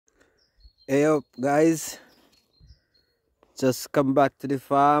Hey up guys, just come back to the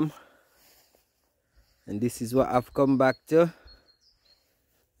farm and this is what I've come back to.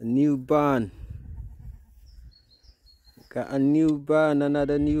 A new barn. Got a new barn,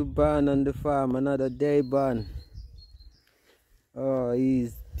 another new barn on the farm, another day barn. Oh,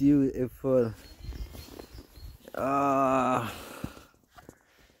 he's beautiful.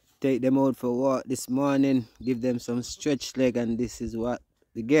 Take them out for a walk this morning, give them some stretch leg, and this is what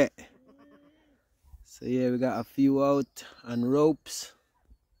they get. So yeah, we got a few out on ropes.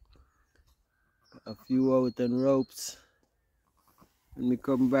 When we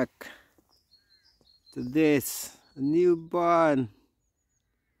come back to this, a new barn.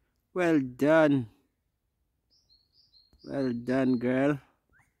 Well done. Well done, girl.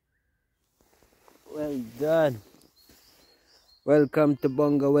 Well done. Welcome to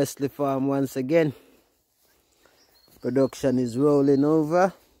Bunga Wesley Farm once again. Production is rolling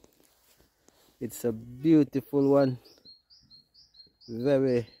over. It's a beautiful one.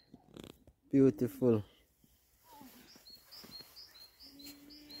 Very beautiful.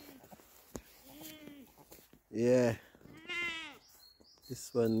 Yeah.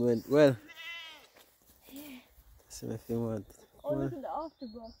 This one went well. See if you want. Oh, look at the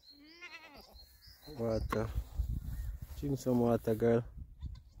afterbirth. Water. Drink some water, girl.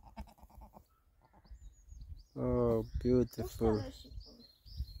 Oh, beautiful.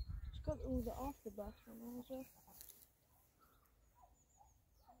 It's got all the afterbirth on there as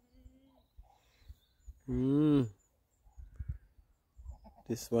well.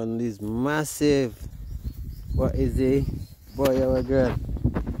 This one is massive. What is he? Boy or a girl?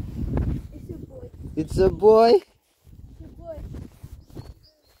 It's a boy. It's a boy? It's a boy.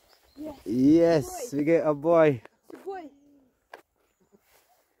 Yes. Yes, we get a boy. It's a boy.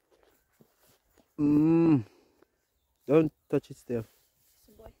 Don't touch it still. It's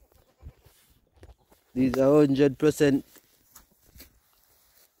a boy. These are 100%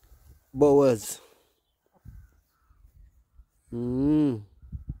 boas.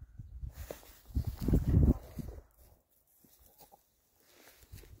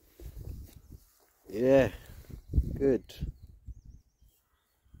 Yeah, good.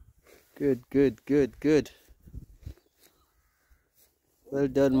 Good. Well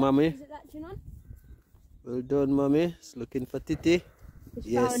done, mommy. Is it latching on? Well done, mommy. It's looking for Titi.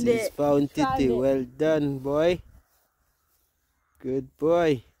 Yes, Found he's it. found Titi. Found it. Well done, boy. Good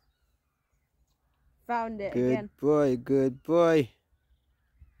boy. Found it Good again. boy. Good boy.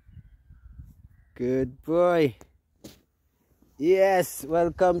 Good boy. Yes,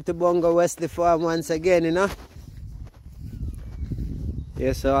 welcome to Bunga Wesley Farm once again, you know.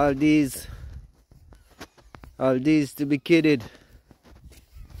 Yes, all these to be kidded.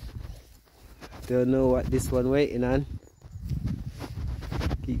 Don't know what this one waiting on.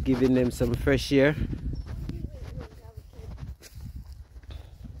 Keep giving them some fresh air.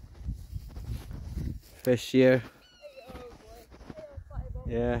 Fresh air.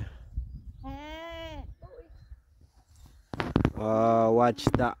 Yeah. Oh, watch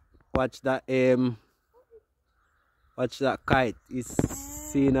that kite. He's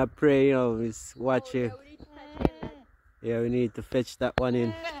seeing a prey, you know. He's watching. Yeah, we need to fetch that one in.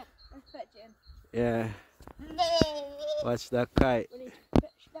 Let's fetch it in. Yeah. Watch that kite. We need to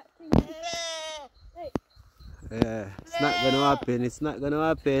fetch that thing in. Hey. Yeah. It's not gonna happen. It's not gonna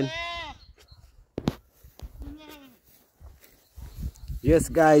happen. Yes,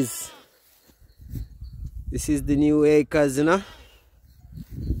 guys. This is the new acres, you know.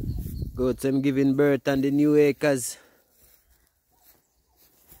 Goats I'm giving birth on the new acres.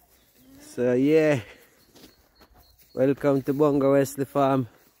 So yeah. Welcome to Bunga Wesley Farm.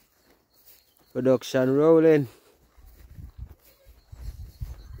 Production rolling.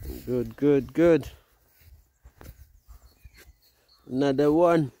 Good. Another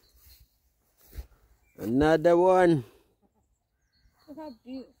one. Look how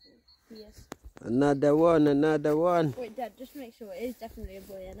beautiful he is. Another one. Wait, Dad, just make sure it is definitely a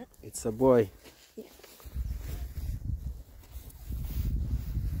boy, isn't it? It's a boy. Yeah.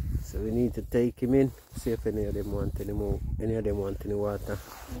 So we need to take him in. See if any of them want any more. Any of them want any water.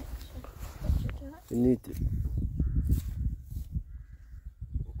 Yeah, We need to.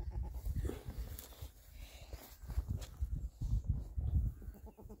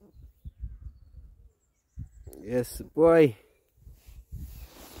 Yes, boy.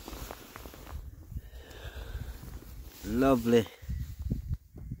 Lovely.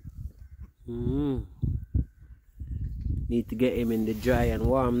 Need to get him in the dry and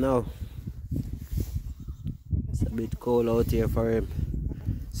warm now. It's a bit cold out here for him.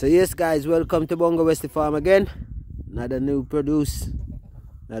 So yes guys, welcome to Bunga Wesley Farm again. Another new produce.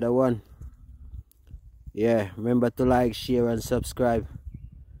 Another one. Yeah, remember to like, share and subscribe.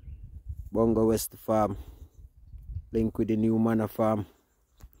 Bongo West Farm. Link with the new manor farm.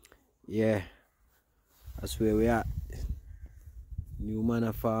 Yeah, that's where we at. New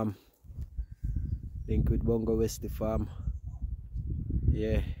manor farm. Link with Bongo West Farm.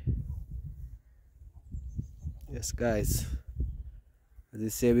 Yeah. Yes, guys. As I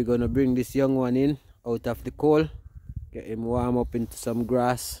say, we're gonna bring this young one in out of the cold. Get him warm up into some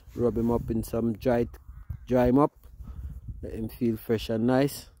grass. Rub him up in some dry him up. Let him feel fresh and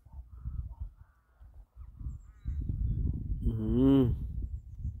nice.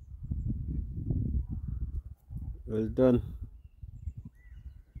 Well done.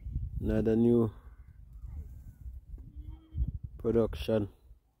 Another new production.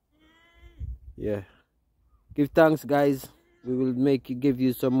 Yeah. Give thanks, guys. We will give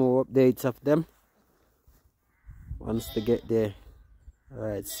you some more updates of them once they get there.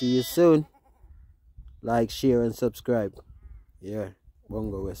 Alright, see you soon. Like, share and subscribe. Yeah,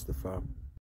 Bongo West Farm.